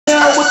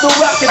the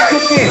rocket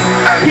cooking.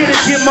 Here to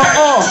get my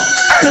arm,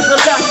 cause I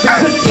got the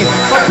cooking.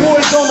 My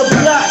boys on the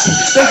block,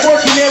 they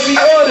working every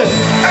order.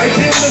 They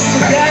did look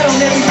for God on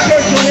every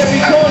church, on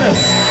every corner.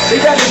 They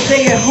gotta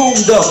stay at home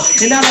though,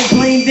 and I don't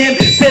blame them.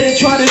 Instead of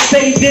trying to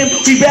save them,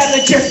 we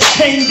rather just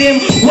change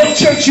them. What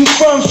church you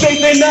from?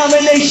 Straight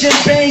denomination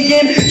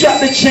banging.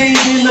 Drop the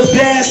change in the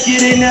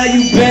basket and now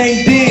you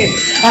banged in.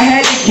 I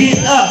had to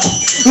get up,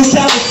 no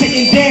time for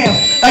sitting down.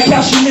 Like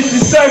how she missing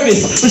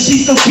service, but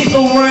she still kick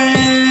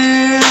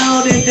around.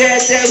 And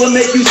that will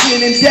make you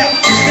sin and doubt.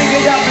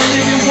 Figured out the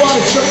living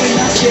water truck and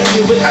I share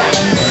it without.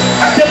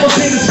 Step up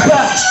in the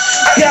spot,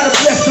 gotta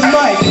bless the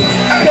mic.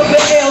 Couple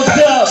L's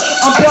up,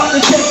 I'm about to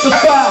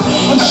testify.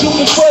 I'm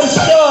shooting for the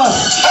stars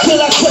till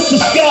I touch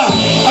the sky.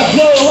 I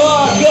go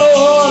hard,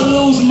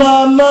 lose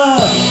my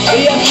mind.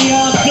 They ask me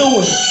how I'm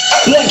doing,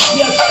 blessed,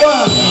 yes,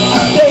 fine.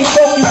 I stay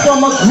focused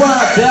on my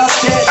grind, about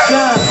that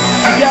time.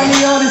 You got me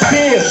on this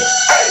hill,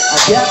 I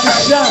got to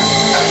shine.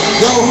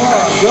 Go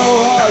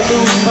hard,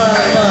 lose my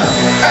mind.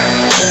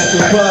 That's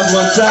the part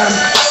one time.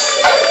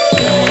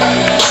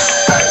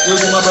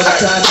 Losing my brother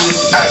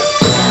Conscious.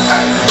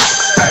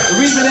 The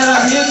reason that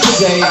I'm here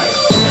today, I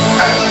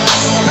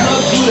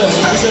love Judah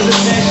because this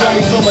man showed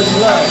me so much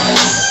love.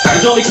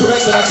 It's only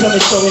correct that I come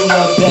and show him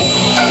love back.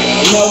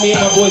 He held me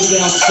and my boys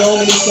down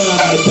so many times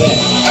in the back.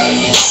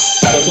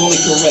 So it's only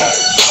correct.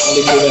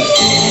 Only correct.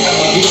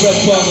 Give the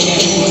best part of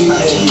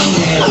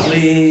that.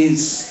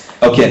 Please.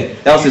 Okay,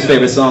 that was his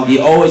favorite song. He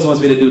always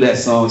wants me to do that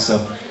song, so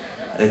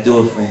I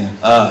do it for him.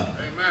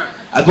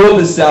 I grew up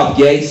in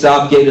Southgate.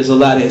 Southgate, there's a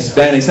lot of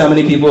Hispanics. How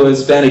many people are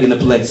Hispanic in the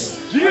place?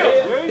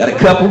 Got a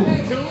couple?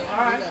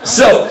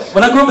 So,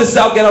 when I grew up in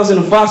Southgate, I was in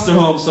a foster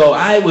home, so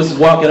I was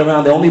walking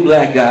around the only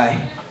black guy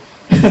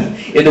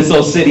in this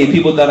whole city, and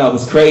people thought I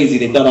was crazy.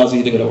 They thought I was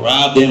either going to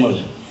rob them or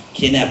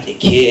kidnap their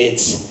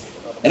kids.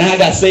 And I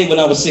got saved when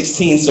I was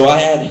 16, so I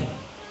had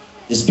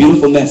this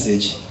beautiful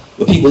message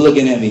with people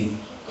looking at me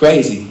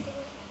crazy.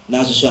 And I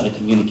was just trying to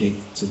communicate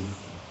to them.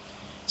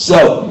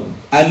 So,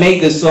 I made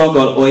this song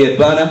called Oye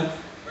Pana,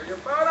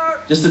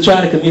 just to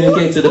try to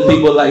communicate to the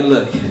people like,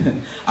 look,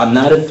 I'm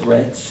not a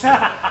threat.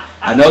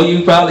 I know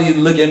you probably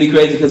look at me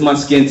crazy because of my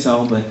skin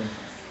tone, but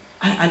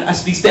I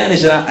speak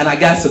Spanish and I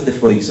got something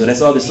for you. So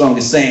that's all this song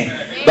is saying.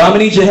 But I'm going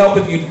to need your help.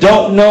 If you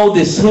don't know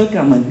this hook,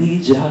 I'm going to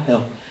need your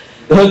help.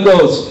 The hook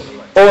goes,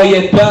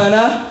 Oye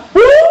Pana,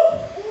 woo,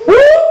 woo,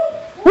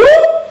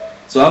 woo.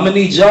 So I'm going to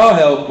need y'all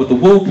help with the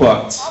woo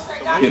parts.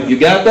 You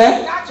got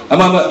that? I'm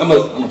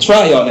going to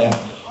try y'all now.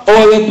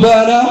 Oye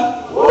Pana.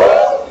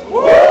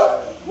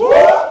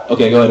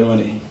 Okay, go ahead and run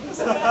it.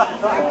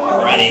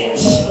 Run it.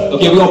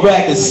 Okay, we're going to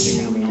practice.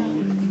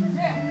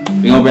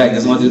 We're going to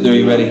practice. 1, 2,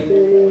 3, ready?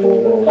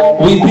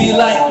 We be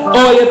like,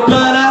 Oye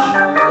Pana.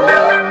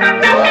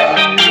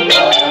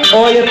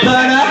 Oye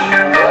Pana.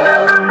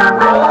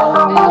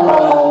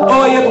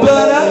 Oye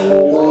Pana.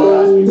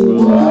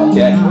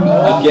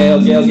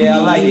 Okay, I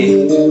like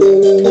it.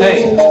 Hey.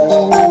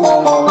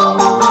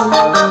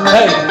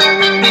 Hey.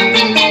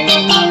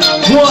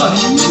 1,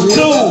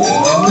 2,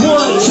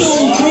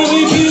 3,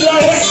 we be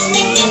like,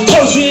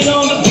 posting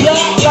on the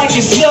block like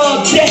it's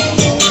all day.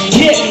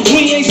 Yeah,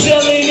 we ain't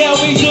selling out,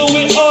 we do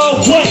it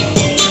all way.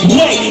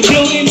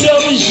 Building the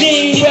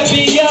regime,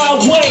 repping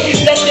Yahweh.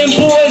 Let them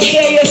boys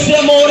say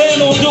SM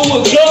Moreno, do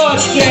what God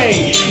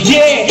say.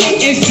 Yeah,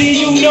 and see,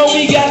 you know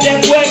we got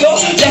that fuego,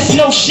 that's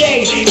no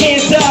shade.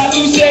 Hands up,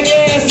 you say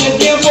yes, and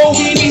then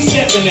we be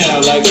stepping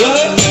out. Like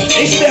what?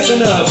 They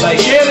stepping up, like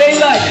yeah, they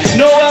like,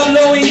 no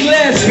hablo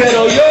inglés,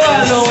 pero yo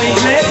hablo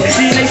inglés.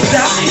 Then they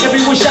stop,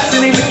 everyone shocked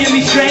and they look at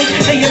me strange.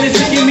 They gonna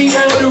taking me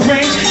over the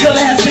range, till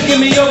they have taken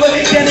me over.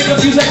 Then they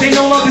confused like they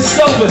no longer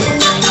sober.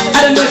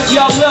 I done messed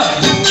y'all up.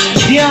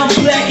 Yeah, I'm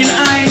black and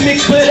I ain't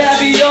mixed, but I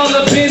be all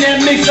up in that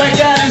mix. I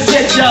gotta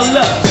set y'all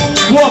up.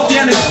 Walk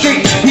down the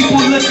street, people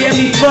look at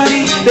me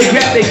funny. They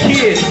grab their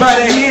kids by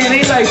the hand,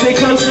 they like, stay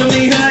close to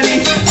me,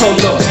 honey.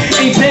 Hold up,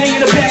 ain't banging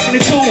the back in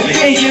the tool,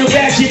 ain't getting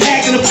ratchet,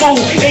 acting a fool.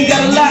 Ain't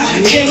got a lie,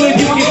 can't let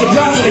people get the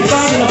problem. They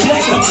find I'm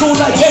black and I'm cool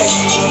like,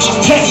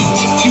 hey,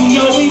 you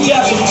know we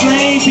got the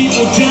flame,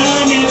 people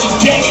dying every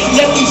day.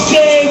 Let them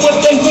say what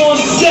they want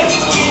to say.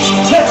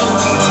 Hey,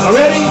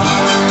 already?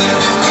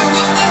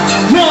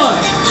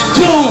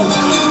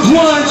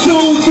 1,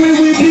 2, 3,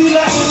 we be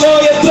like,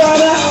 Oye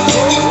Pana.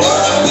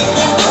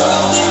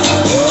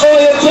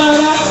 Oye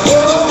Pana.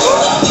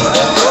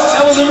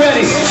 That wasn't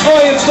ready.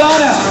 Oye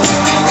Pana.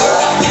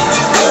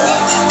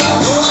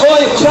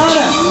 Oye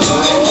Pana.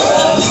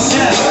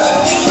 Yeah,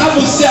 I'm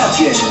from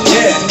Southgate.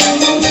 Yeah.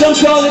 Some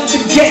call it the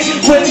gate,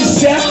 where the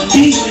South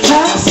East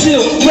high,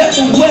 still wet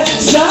the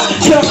west side.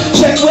 Come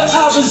check where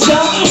I was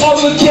out,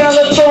 over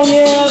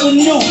California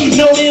Avenue.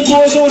 Know them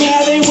boys on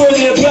how they were,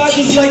 their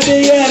projects like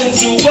they had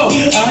to. Whoa,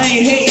 I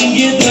ain't hating,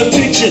 get the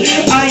picture.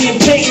 I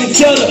ain't taking,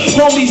 tell the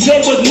homies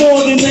they was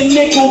more than a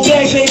nickel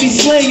bag, they be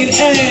slinging,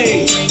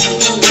 ayy.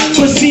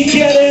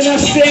 Pussycat and I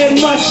stand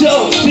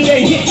macho, till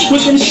they hit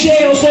with them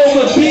shells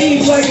over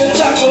beans like a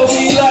taco.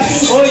 Be like,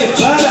 Oye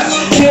Pana,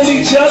 kill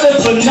each other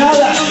for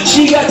nada.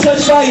 She got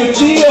touched by a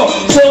deal,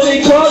 so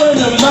they call her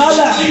the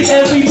mala.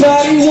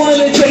 Everybody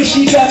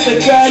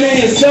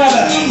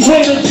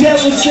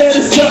Papa said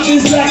it's something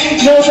like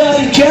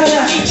nobody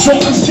gonna. So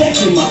I'm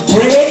stacking my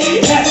bread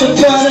at the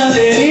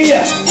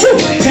panaderia.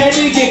 Had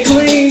to get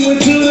clean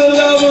with the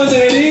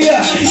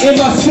lavaderia.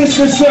 And my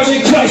sister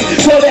serving Christ,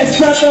 so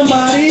that's Santa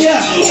Maria.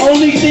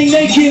 Only thing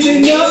they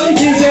giving up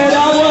is that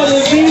I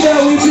wanna be that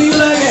we be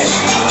like it.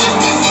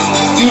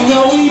 You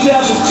know we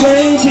got the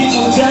same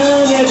people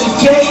down every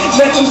day.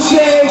 Let them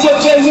say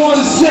what they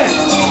wanna say.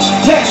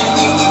 Hey,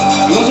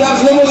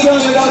 one more time,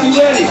 I gotta be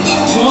ready.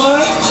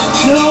 1,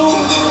 2,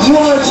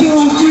 1,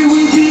 2, 3,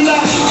 we be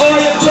like, oh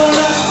yeah,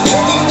 brother.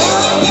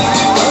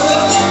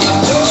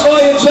 Oh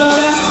yeah,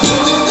 brother.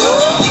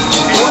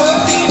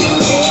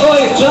 Oh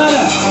yeah,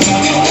 brother.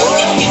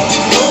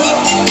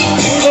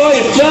 Oh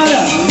yeah,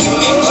 brother.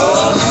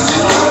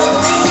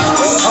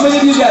 I'm gonna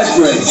give you guys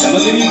grace. I'm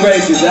gonna give you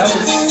grace because that was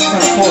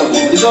kind of horrible.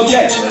 It's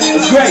okay.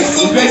 It's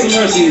grace. It's grace and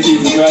mercy in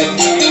Jesus, right?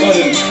 Go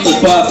ahead, let's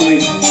pause,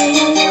 please.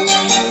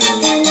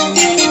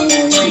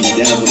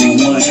 Down with me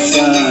one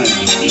time.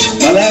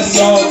 My last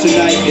song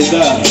tonight is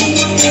I'm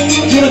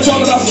gonna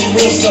talk about some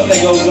real stuff that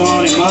goes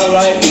on in my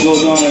life, that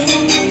goes on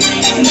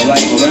in the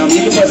life around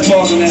me. You can press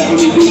pause on that for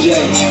me, DJ.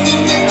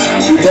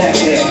 Be back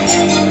there.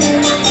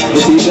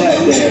 We'll be back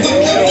there.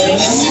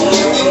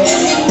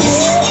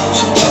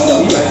 No,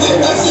 you right there.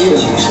 I see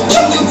it.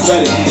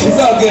 It's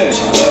all good.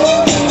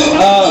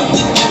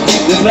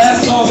 This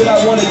last song that I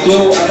want to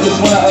do, I just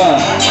want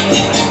to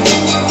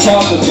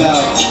talk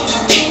about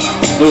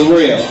the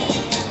real.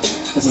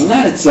 Because a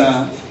lot of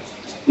time,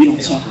 we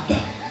don't talk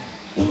about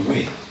the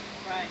real.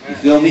 You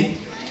feel me?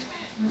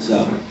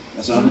 So,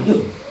 that's what I'm going to do.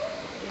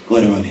 Go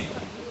ahead and run it.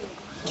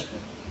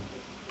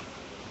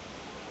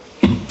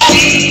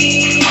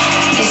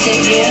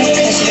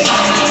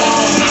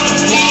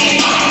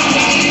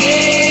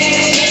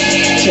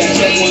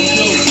 Check, 1, 2.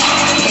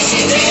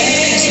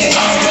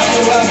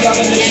 Y'all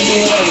can listen to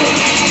it.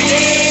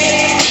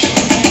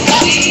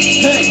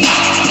 Hey,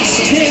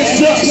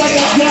 hands up like I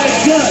got it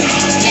done.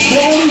 The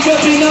only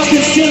weapon I'm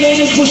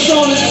concealing is what's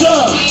on the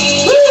tongue.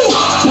 Woo!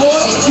 Boy,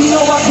 you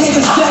know I came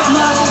to stack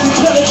my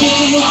intelligence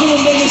in the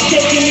room. They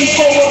mistaking me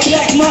for a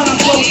black mind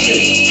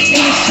potion. In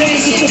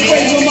exchange, it's the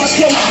flavor of my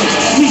culture.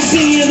 We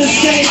seeing the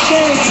same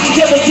thing.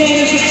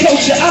 Delegating the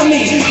culture. I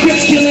mean,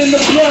 Crips killing the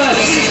blood,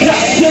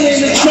 cops killing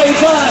the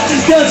Trayvon,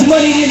 guns,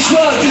 money, and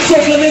drugs,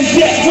 circling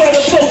death where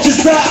the vultures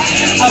are.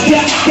 I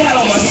got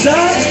on my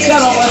side,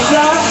 got on my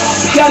side,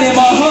 got in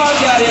my heart,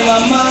 got in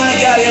my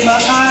mind, got in my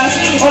eyes.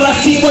 All I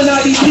see when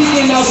I be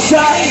peeking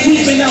outside,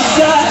 sleeping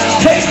outside.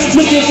 Hey,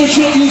 looking for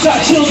tributes,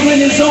 our children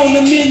is on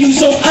the menu,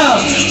 so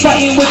I'm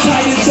fighting with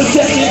titans,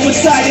 obsessing with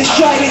silence,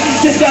 trident,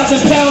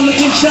 10,000-pound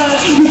looking giant.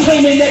 We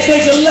claiming that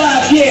they're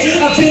alive,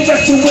 yeah. I've been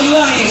wrestling with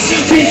lions,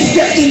 been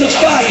stepped in the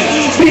fire,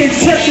 being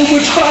tested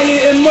with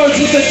fire, immersed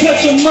with the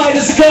touch of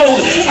Midas gold.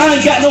 I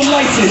ain't got no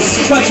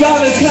license, my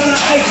driver's kinda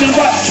ice and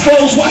rock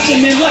scrolls, watching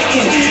men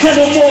liking.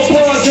 Handle more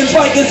bars than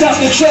bikers out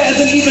the trash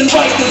and even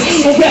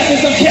bikers. On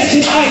rappers, I'm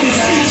catching itis.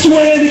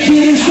 Swear the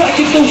kid is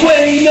psychic the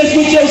way he mess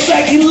with your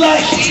psyche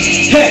like.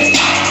 Hey,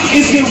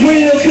 is it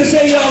real? Cause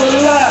they all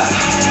alive.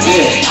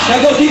 Yeah. Can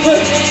I go deeper?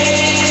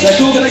 That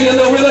cool? Can I get a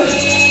little realer?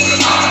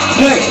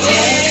 Hey.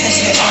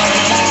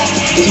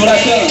 That's what I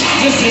tell them.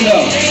 Listen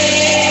though.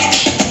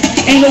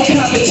 Ain't no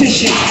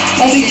competition,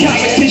 only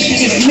competition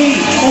is me,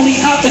 only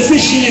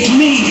opposition is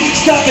me.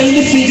 Stop and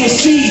listen, you'll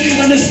see.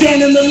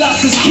 Understanding the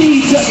locks is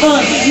key to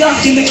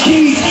unlocking the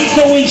keys.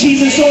 Knowing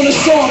Jesus on the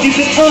song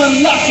isn't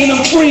unlocking them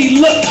free.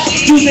 Look,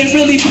 dudes ain't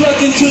really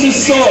plugged into the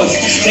source.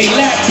 They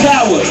lack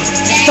power.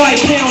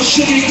 5-pound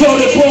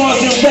sugar-coated bars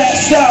and rap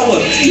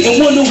sour. And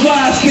wonder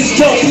why I spit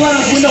dope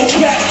lines with no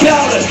crack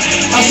powder.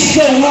 I'm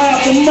so high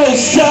off the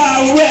most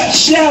high rap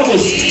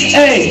showers.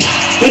 Hey,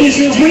 but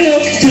is it real?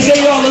 Cause they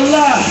all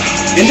alive.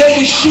 And they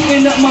was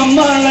shooting up my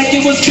mind like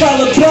it was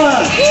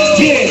Columbine.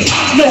 Yeah,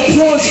 no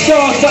porn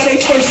stars by their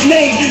first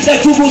name.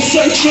 That Google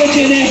search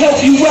engine and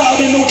help you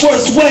out in the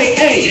worst way.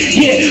 Hey,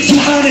 yeah, to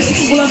honest,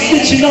 when I'm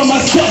stitching on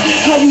myself,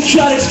 how you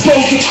try to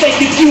expose the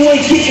fake if you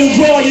ain't getting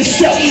raw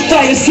yourself?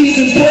 Fire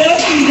season, boy,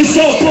 it's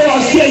all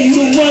bars, tell you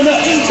to run up,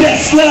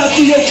 backslide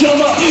through your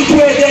come up.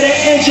 Pray that an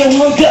angel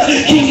hung up,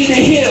 king of the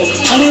hill.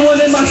 Only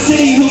one in my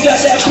city who got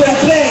that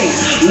propane.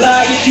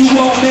 Lie if you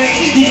want, man,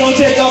 he gon'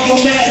 take off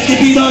your mask and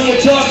beat on your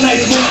dark nights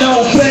with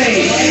no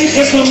pain.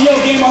 And from your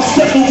game I'll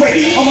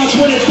separate on my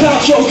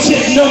 20-pound show tip,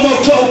 no more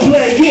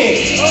Coldplay,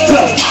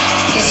 yeah.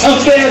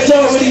 Unfair's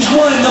already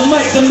won, the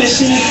mic, the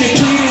mission is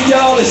completed,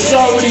 y'all, it's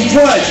already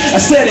run.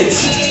 I said it's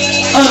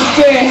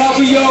unfair how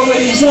we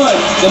already won.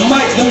 The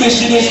mic, the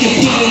mission is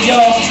completed,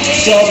 y'all,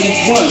 it's already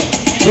won.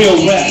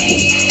 Real rap,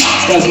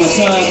 that's my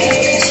time,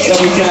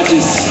 every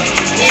conscious.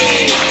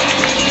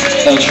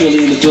 El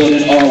Trilly in the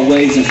building,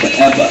 always and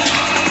forever.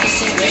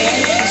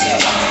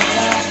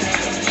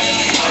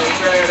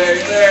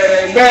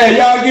 Man,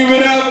 y'all give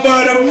it up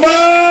for the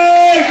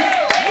mic!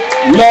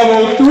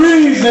 Level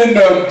 3's in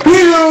the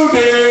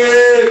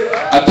building!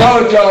 I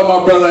told y'all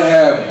my brother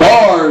had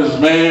bars,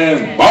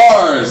 man.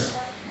 Bars!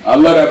 I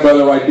love that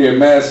brother right there.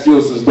 Mad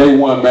skills since day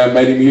one, man.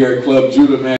 Made him here at Club Judah, man.